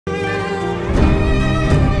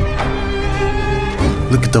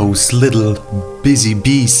at those little busy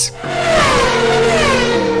bees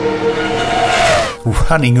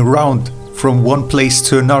running around from one place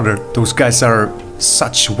to another. Those guys are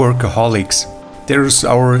such workaholics. There's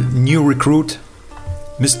our new recruit,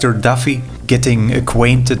 Mr. Duffy, getting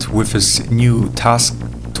acquainted with his new task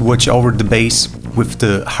to watch over the base with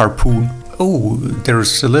the harpoon. Oh,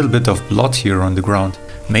 there's a little bit of blood here on the ground.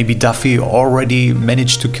 Maybe Duffy already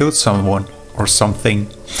managed to kill someone or something.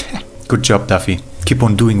 Good job, Duffy. Keep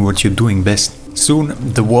on doing what you're doing best.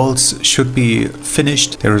 Soon the walls should be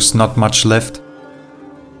finished. There's not much left.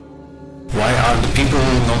 Why are the people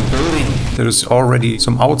not building? There's already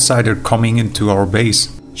some outsider coming into our base.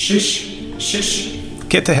 Shush, shush.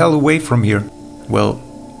 Get the hell away from here. Well,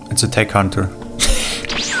 it's a tech hunter.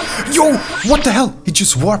 Yo, what the hell? He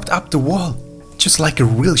just warped up the wall. Just like a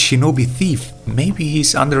real shinobi thief. Maybe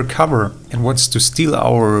he's undercover and wants to steal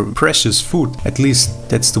our precious food. At least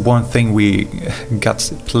that's the one thing we got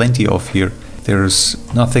plenty of here. There's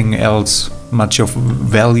nothing else much of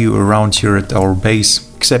value around here at our base.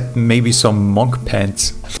 Except maybe some monk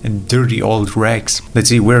pants and dirty old rags. Let's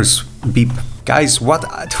see, where's Beep? Guys, what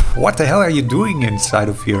the hell are you doing inside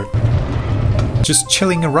of here? Just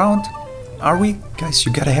chilling around? Are we? Guys,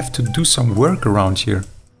 you gotta have to do some work around here.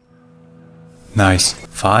 Nice.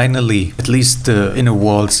 Finally. At least the inner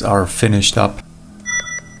walls are finished up.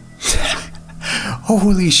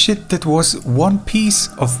 Holy shit, that was one piece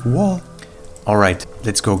of wall. Alright,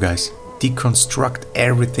 let's go, guys. Deconstruct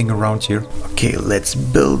everything around here. Okay, let's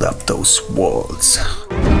build up those walls.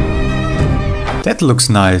 That looks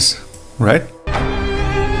nice, right?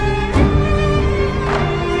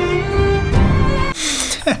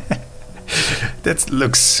 That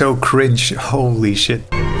looks so cringe. Holy shit.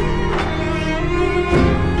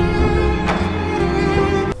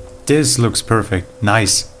 This looks perfect.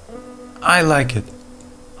 Nice. I like it.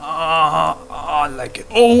 I like it.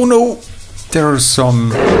 Oh no! There are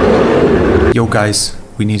some... Yo guys,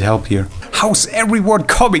 we need help here. How's everyone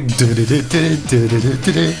coming? Everyone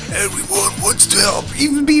wants to help.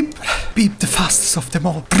 Even Beep. Beep, the fastest of them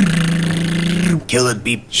all. Kill it,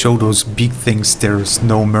 Beep. Show those big things there's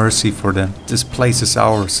no mercy for them. This place is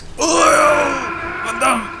ours.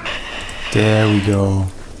 There we go.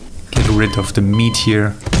 Get rid of the meat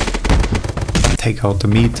here. Take out the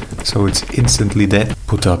meat so it's instantly dead.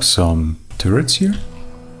 Put up some turrets here.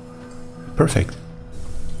 Perfect.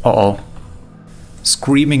 Uh-oh.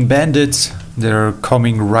 Screaming bandits. They're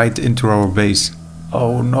coming right into our base.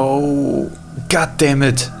 Oh no. God damn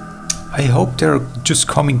it. I hope they're just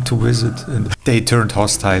coming to visit and they turned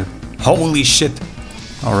hostile. Holy shit.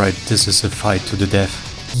 Alright, this is a fight to the death.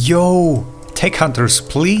 Yo! Tech hunters,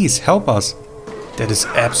 please help us. That is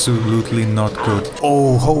absolutely not good.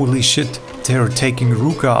 Oh, holy shit. They're taking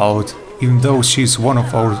Ruka out. Even though she's one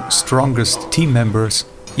of our strongest team members.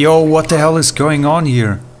 Yo, what the hell is going on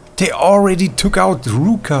here? They already took out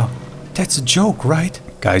Ruka. That's a joke, right?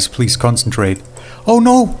 Guys, please concentrate. Oh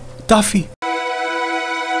no! Duffy!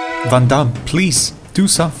 Van Damme, please, do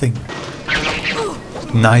something.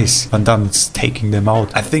 Nice. Van Damme is taking them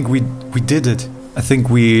out. I think we did it. I think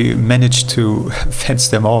we managed to fence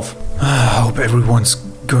them off. I hope everyone's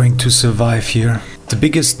going to survive here. The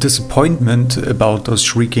biggest disappointment about those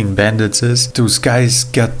shrieking bandits is those guys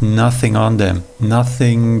got nothing on them.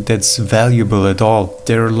 Nothing that's valuable at all.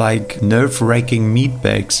 They're like nerve-wracking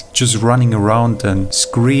meatbags, just running around and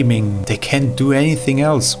screaming. They can't do anything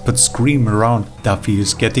else but scream around. Duffy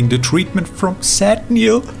is getting the treatment from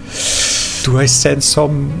Satniel. Do I sense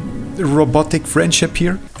some robotic friendship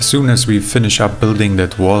here? As soon as we finish up building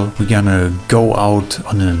that wall, we're gonna go out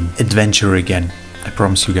on an adventure again. I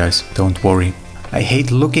promise you guys, don't worry. I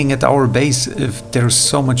hate looking at our base if there's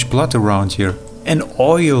so much blood around here. And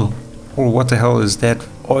oil! Or what the hell is that?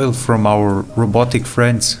 Oil from our robotic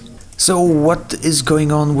friends. So what is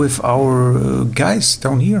going on with our guys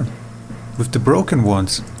down here? With the broken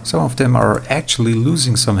ones? Some of them are actually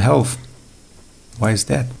losing some health. Why is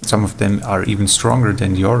that? Some of them are even stronger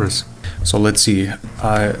than the others. So let's see.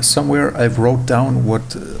 Somewhere I wrote down what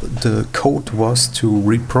the code was to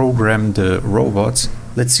reprogram the robots.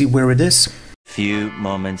 Let's see where it is. Few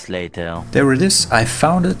moments later. There it is. I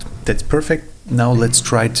found it. That's perfect. Now let's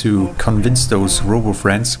try to convince those robo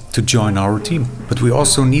friends to join our team. But we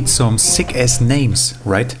also need some sick ass names,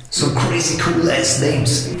 right? Some crazy cool ass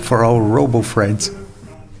names for our robo friends.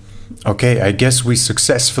 Okay, I guess we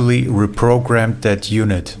successfully reprogrammed that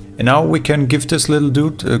unit. And now we can give this little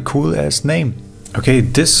dude a cool ass name. Okay,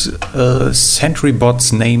 this sentry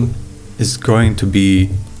bot's name is going to be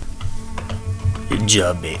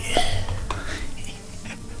Jabe.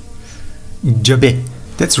 Jabe.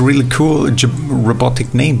 That's a really cool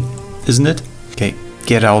robotic name, isn't it? Okay,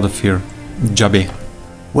 Get out of here, Jubby.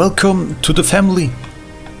 Welcome to the family,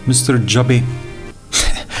 Mr. Jubby.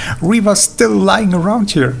 Riva's still lying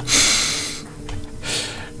around here.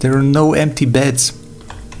 There are no empty beds.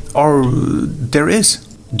 Or there is.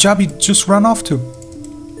 Jubby just ran off to.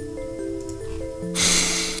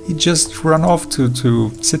 He just ran off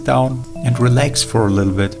to sit down and relax for a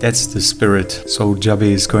little bit. That's the spirit. So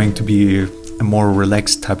Jubby is going to be a more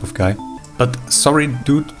relaxed type of guy. But sorry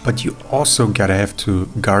dude, but you also gotta have to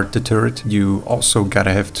guard the turret. You also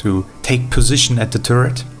gotta have to take position at the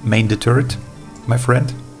turret, main the turret, my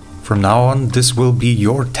friend. From now on, this will be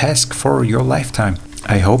your task for your lifetime.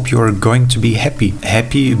 I hope you're going to be happy.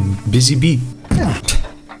 Happy, busy bee.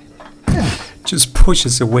 Just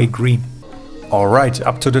pushes away green. Alright,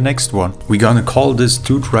 up to the next one. We're gonna call this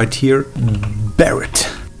dude right here Barrett.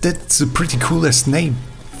 That's a pretty coolest name.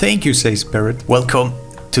 Thank you, says Barrett. Welcome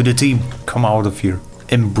to the team. Come out of here.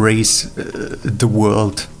 Embrace the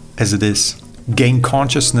world as it is. Gain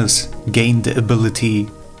consciousness. Gain the ability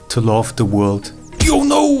to love the world. Yo,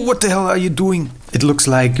 no! What the hell are you doing? It looks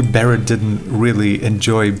like Barrett didn't really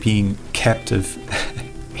enjoy being captive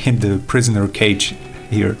in the prisoner cage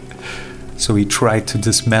here. So he tried to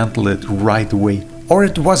dismantle it right away. Or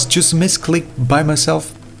it was just misclick by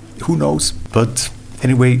myself. Who knows? But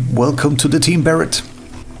anyway, welcome to the team, Barrett.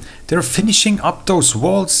 They're finishing up those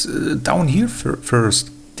walls down here first.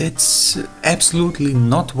 That's absolutely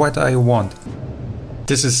not what I want.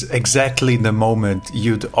 This is exactly the moment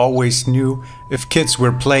you'd always knew if kids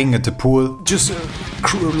were playing at the pool. Just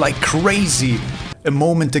like crazy a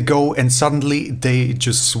moment ago, and suddenly they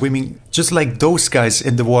just swimming. Just like those guys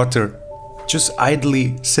in the water. Just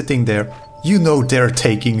idly sitting there. You know they're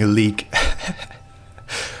taking a leak.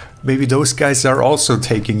 Maybe those guys are also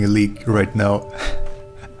taking a leak right now.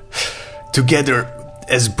 Together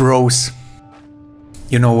as bros.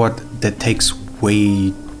 You know what? That takes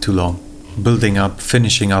way too long. Building up,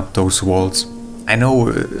 finishing up those walls. I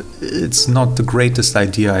know it's not the greatest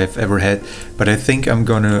idea I've ever had, but I think I'm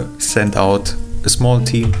gonna send out a small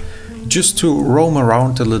team just to roam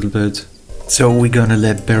around a little bit. So we're gonna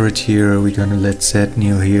let Barrett here, we're gonna let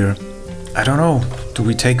Zadniel here. I don't know, do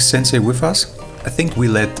we take Sensei with us? I think we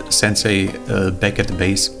let Sensei back at the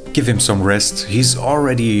base. Give him some rest. He's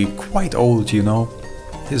already quite old, you know.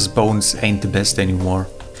 His bones ain't the best anymore.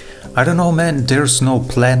 I don't know, man, there's no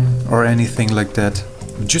plan or anything like that.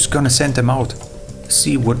 I'm just gonna send them out.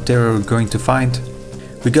 See what they're going to find.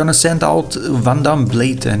 We're gonna send out Van Damme,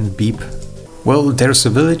 Blade and Beep. Well, there's a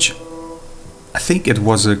village. I think it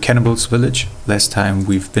was a cannibal's village last time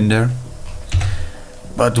we've been there.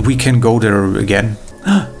 But we can go there again.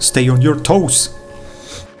 Stay on your toes.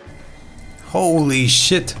 Holy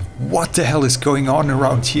shit, what the hell is going on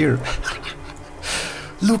around here?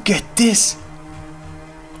 Look at this.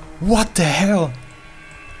 What the hell?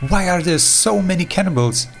 Why are there so many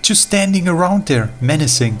cannibals just standing around there,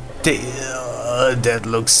 menacing? That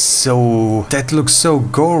looks so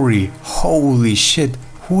gory. Holy shit.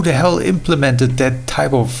 Who the hell implemented that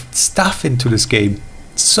type of stuff into this game?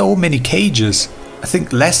 So many cages. I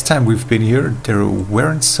think last time we've been here, there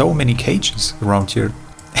weren't so many cages around here.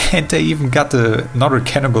 And they even got another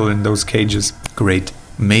cannibal in those cages. Great.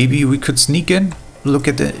 Maybe we could sneak in, look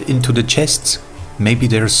at into the chests. Maybe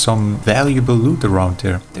there's some valuable loot around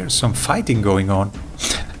there. There's some fighting going on.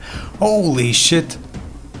 Holy shit.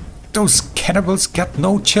 Those cannibals got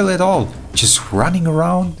no chill at all. Just running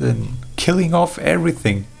around and killing off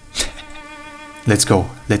everything. Let's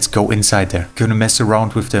go inside there. Gonna mess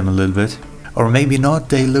around with them a little bit. Or maybe not,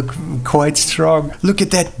 they look quite strong. Look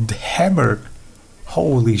at that hammer.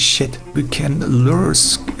 Holy shit. We can lure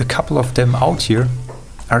a couple of them out here.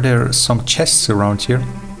 Are there some chests around here?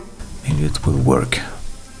 Maybe it will work.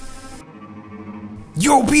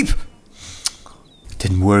 Yo, Beep! It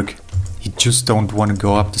didn't work. You just don't want to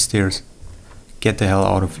go up the stairs. Get the hell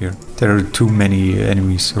out of here. There are too many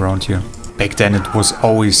enemies around here. Back then it was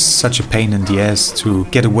always such a pain in the ass to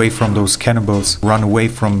get away from those cannibals, run away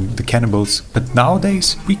from the cannibals. But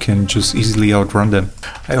nowadays we can just easily outrun them.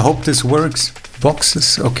 I hope this works.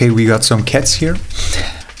 Boxes. Okay, we got some cats here.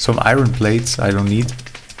 Some iron plates I don't need.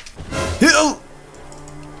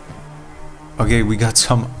 Okay, we got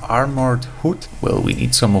some armored hood. Well, we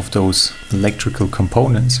need some of those electrical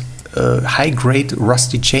components. High-grade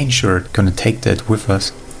rusty chain shirt. Gonna take that with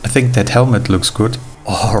us. I think that helmet looks good.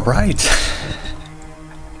 Alright.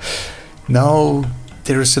 Now,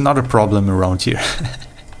 there's another problem around here.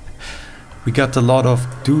 We got a lot of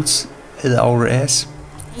dudes at our ass.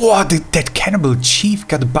 Wow, that cannibal chief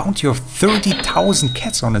got a bounty of 30,000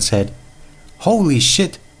 cats on his head. Holy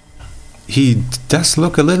shit. He does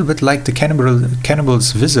look a little bit like the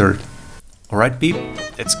cannibal's wizard. Alright, Beep,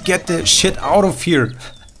 let's get the shit out of here.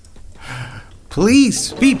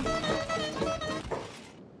 Please, Beep.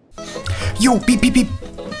 Yo, Beep, Beep, Beep.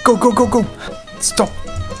 Go, go, go, go.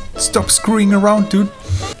 Stop screwing around, dude.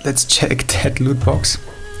 Let's check that loot box.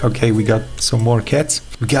 Okay, we got some more cats.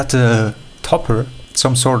 We got a topper,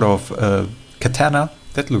 some sort of katana.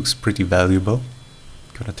 That looks pretty valuable.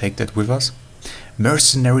 Gonna take that with us.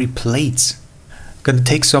 Mercenary plates. Gonna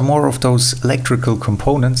take some more of those electrical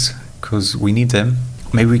components, because we need them.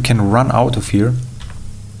 Maybe we can run out of here.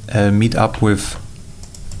 Meet up with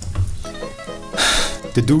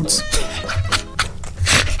the dudes.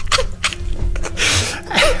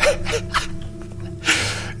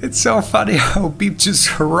 It's so funny how Beep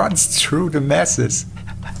just runs through the masses.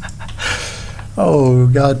 Oh,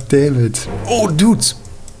 god damn it. Oh, dudes!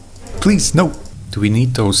 Please, no! Do we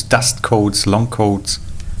need those dust coats, long coats?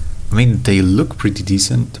 I mean, they look pretty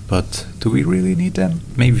decent, but do we really need them?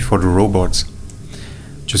 Maybe for the robots.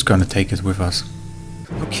 Just gonna take it with us.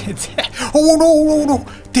 Look at that! Oh no, no, no!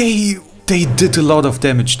 They did a lot of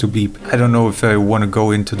damage to Beep. I don't know if I want to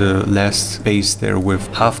go into the last space there with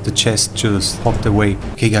half the chest just popped away.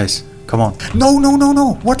 Okay guys, come on. No, no, no,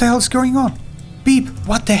 no! What the hell's going on? Beep,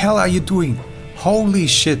 what the hell are you doing? Holy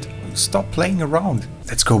shit, stop playing around.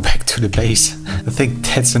 Let's go back to the base. I think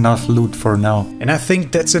that's enough loot for now. And I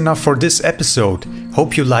think that's enough for this episode.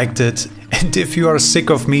 Hope you liked it. And if you are sick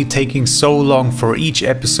of me taking so long for each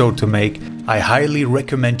episode to make, I highly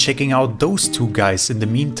recommend checking out those two guys in the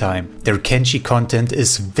meantime. Their Kenshi content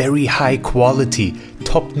is very high quality,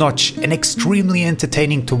 top notch and extremely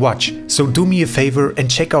entertaining to watch. So do me a favor and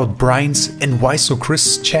check out Brian's and Why So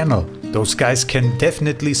Chris' channel. Those guys can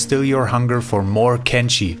definitely still your hunger for more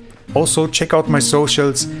Kenshi. Also check out my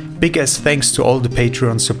socials. Big ass thanks to all the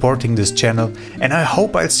Patreons supporting this channel, and I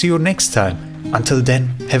hope I'll see you next time. Until then,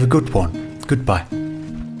 have a good one. Goodbye.